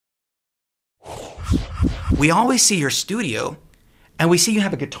We always see your studio and we see you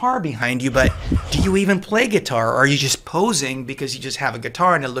have a guitar behind you, but do you even play guitar, or are you just posing because you just have a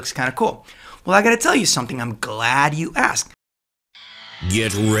guitar and it looks kind of cool? Well, I got to tell you something. I'm glad you asked.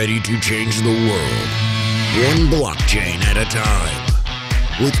 Get ready to change the world, one blockchain at a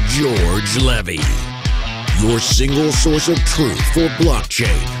time, with George Levy, your single source of truth for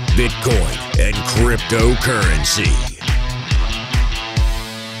blockchain, Bitcoin, and cryptocurrency.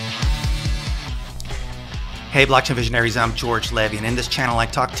 Hey blockchain visionaries, I'm George Levy, and in this channel I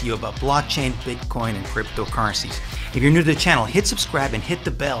talk to you about blockchain, Bitcoin, and cryptocurrencies. If you're new to the channel, hit subscribe and hit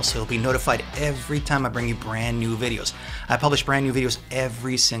the bell so you'll be notified every time I bring you brand new videos. I publish brand new videos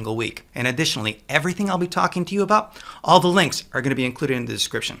every single week. And additionally, everything I'll be talking to you about, all the links are going to be included in the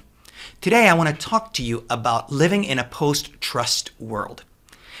description. Today I want to talk to you about living in a post-trust world.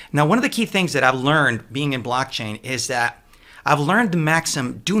 Now, one of the key things that I've learned being in blockchain is that I've learned the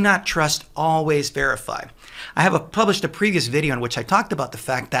maxim, do not trust, always verify. I have published a previous video in which I talked about the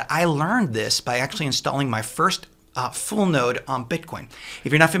fact that I learned this by actually installing my first full node on Bitcoin.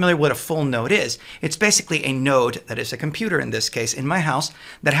 If you're not familiar with what a full node is, it's basically a node that is a computer, in this case, in my house,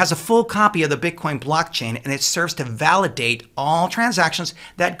 that has a full copy of the Bitcoin blockchain, and it serves to validate all transactions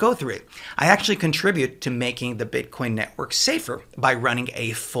that go through it. I actually contribute to making the Bitcoin network safer by running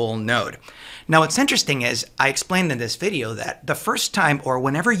a full node. Now, what's interesting is I explained in this video that the first time or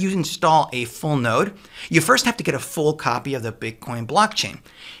whenever you install a full node, you first have to get a full copy of the Bitcoin blockchain.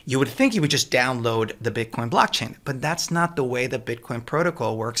 You would think you would just download the Bitcoin blockchain, but that's not the way the Bitcoin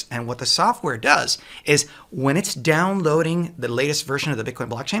protocol works. And what the software does is when it's downloading the latest version of the Bitcoin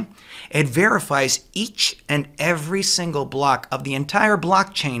blockchain, it verifies each and every single block of the entire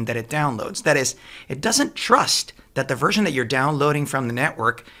blockchain that it downloads. That is, it doesn't trust that the version that you're downloading from the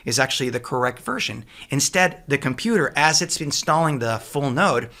network is actually the correct version. Instead, the computer, as it's installing the full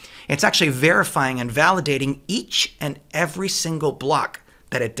node, it's actually verifying and validating each and every single block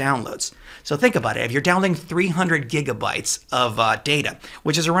that it downloads. So think about it. If you're downloading 300 gigabytes of data,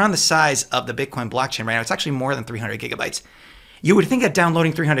 which is around the size of the Bitcoin blockchain right now, it's actually more than 300 gigabytes. You would think that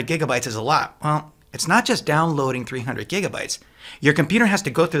downloading 300 gigabytes is a lot. Well, it's not just downloading 300 gigabytes. Your computer has to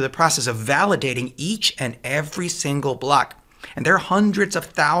go through the process of validating each and every single block. And there are hundreds of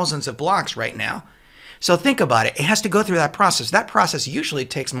thousands of blocks right now. So think about it. It has to go through that process. That process usually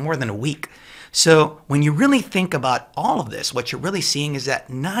takes more than a week. So when you really think about all of this, what you're really seeing is that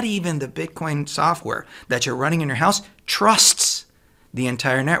not even the Bitcoin software that you're running in your house trusts the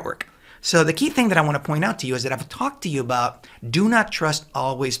entire network. So the key thing that I want to point out to you is that I've talked to you about do not trust,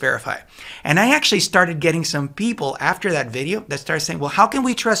 always verify. And I actually started getting some people after that video that started saying, well, how can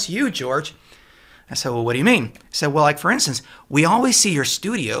we trust you, George? I said, well, what do you mean? I said, well, like for instance, we always see your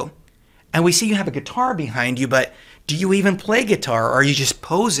studio and we see you have a guitar behind you, but do you even play guitar, or are you just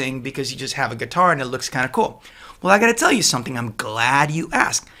posing because you just have a guitar and it looks kind of cool? Well, I got to tell you something. I'm glad you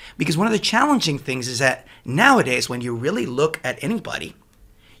asked, because one of the challenging things is that nowadays when you really look at anybody,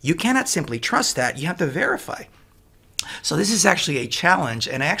 you cannot simply trust that. You have to verify. So this is actually a challenge,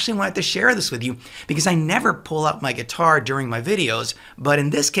 and I actually wanted to share this with you because I never pull out my guitar during my videos, but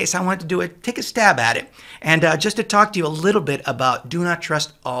in this case I wanted to take a stab at it, and just to talk to you a little bit about do not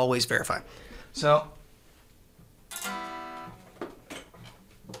trust, always verify. So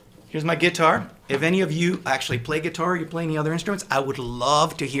here's my guitar. If any of you actually play guitar or you play any other instruments, I would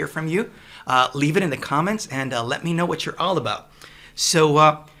love to hear from you. Leave it in the comments and let me know what you're all about.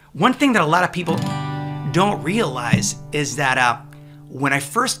 So one thing that a lot of people don't realize is that when I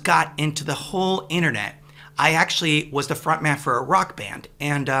first got into the whole internet, I actually was the frontman for a rock band.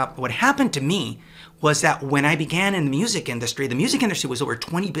 And what happened to me was that when I began in the music industry was over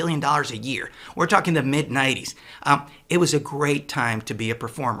 $20 billion a year. We're talking the mid-90s. It was a great time to be a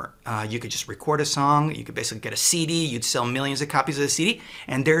performer. You could just record a song, you could basically get a CD, you'd sell millions of copies of the CD,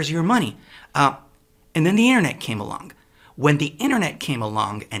 and there's your money. And then the internet came along. When the internet came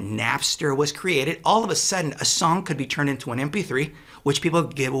along and Napster was created, all of a sudden a song could be turned into an MP3, which people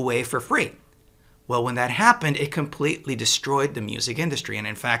could give away for free. Well, when that happened, it completely destroyed the music industry. And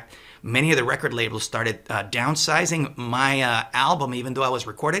in fact, many of the record labels started downsizing my album, even though I was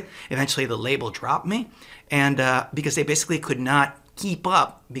recorded. Eventually, the label dropped me, and because they basically could not keep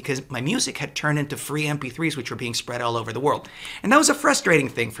up because my music had turned into free MP3s, which were being spread all over the world. And that was a frustrating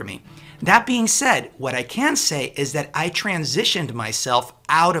thing for me. That being said, what I can say is that I transitioned myself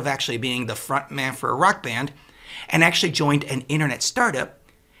out of actually being the front man for a rock band and actually joined an internet startup.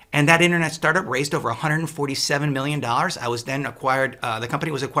 And that internet startup raised over $147 million. I was then acquired, the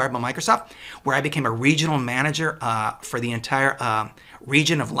company was acquired by Microsoft, where I became a regional manager for the entire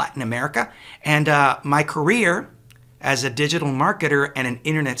region of Latin America. And my career as a digital marketer and an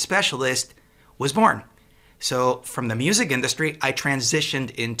internet specialist was born. So from the music industry, I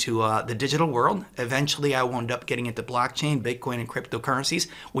transitioned into the digital world. Eventually, I wound up getting into blockchain, Bitcoin, and cryptocurrencies,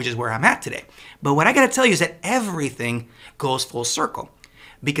 which is where I'm at today. But what I got to tell you is that everything goes full circle.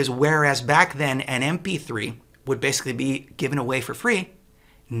 Because whereas back then an MP3 would basically be given away for free,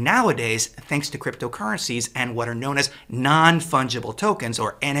 nowadays, thanks to cryptocurrencies and what are known as non-fungible tokens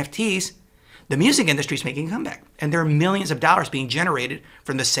or NFTs, the music industry is making a comeback. And there are millions of dollars being generated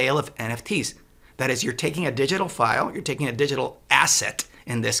from the sale of NFTs. That is, you're taking a digital file, you're taking a digital asset,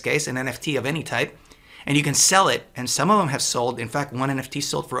 in this case, an NFT of any type, and you can sell it, and some of them have sold. In fact, one NFT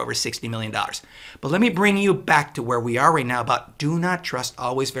sold for over $60 million. But let me bring you back to where we are right now about do not trust,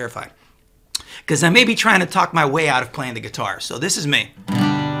 always verify. Because I may be trying to talk my way out of playing the guitar. So this is me.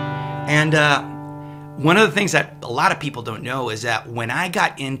 And one of the things that a lot of people don't know is that when I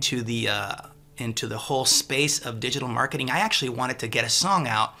got into the whole space of digital marketing, I actually wanted to get a song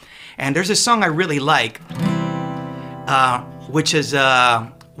out. And there's a song I really like, which is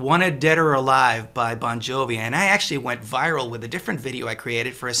Wanted Dead or Alive by Bon Jovi. And I actually went viral with a different video I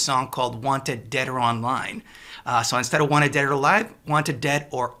created for a song called Wanted Dead or Online. So instead of Wanted Dead or Alive, Wanted Dead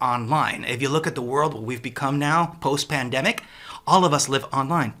or Online. If you look at the world, what we've become now, post-pandemic, all of us live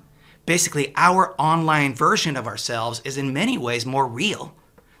online. Basically, our online version of ourselves is in many ways more real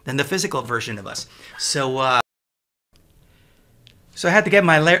than the physical version of us. So I had to get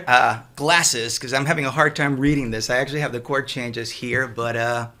my glasses because I'm having a hard time reading this. I actually have the chord changes here, but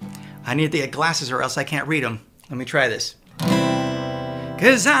I need to get glasses or else I can't read them. Let me try this.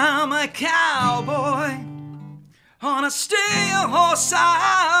 'Cause I'm a cowboy on a steel horse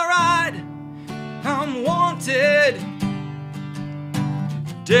I ride. I'm wanted,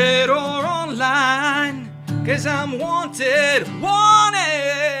 dead or online. 'Cause I'm wanted,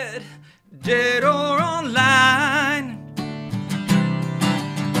 dead or online.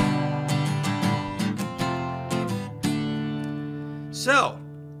 So,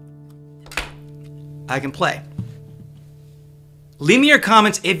 I can play. Leave me your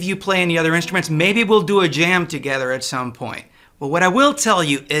comments if you play any other instruments. Maybe we'll do a jam together at some point. But what I will tell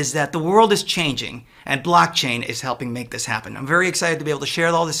you is that the world is changing and blockchain is helping make this happen. I'm very excited to be able to share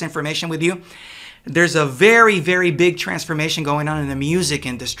all this information with you. There's a very, very big transformation going on in the music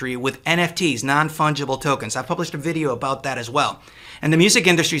industry with NFTs, non-fungible tokens. I published a video about that as well. And the music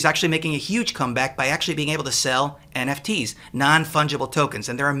industry is actually making a huge comeback by actually being able to sell NFTs, non-fungible tokens,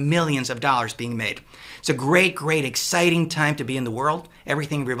 and there are millions of dollars being made. It's a great, great, exciting time to be in the world,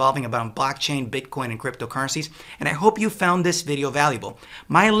 everything revolving about blockchain, Bitcoin, and cryptocurrencies, and I hope you found this video valuable.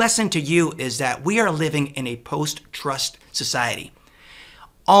 My lesson to you is that we are living in a post-trust society.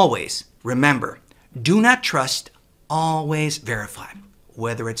 Always remember, do not trust, always verify.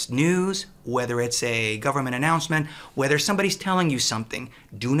 Whether it's news, whether it's a government announcement, whether somebody's telling you something,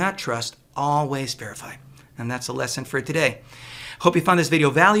 do not trust, always verify. And that's a lesson for today. Hope you found this video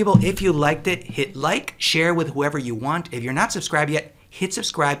valuable. If you liked it, hit like, share with whoever you want. If you're not subscribed yet, hit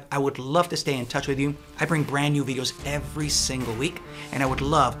subscribe. I would love to stay in touch with you. I bring brand new videos every single week, and I would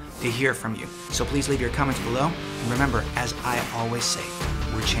love to hear from you. So please leave your comments below. And remember, as I always say,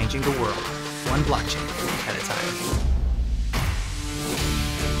 we're changing the world one blockchain at a time.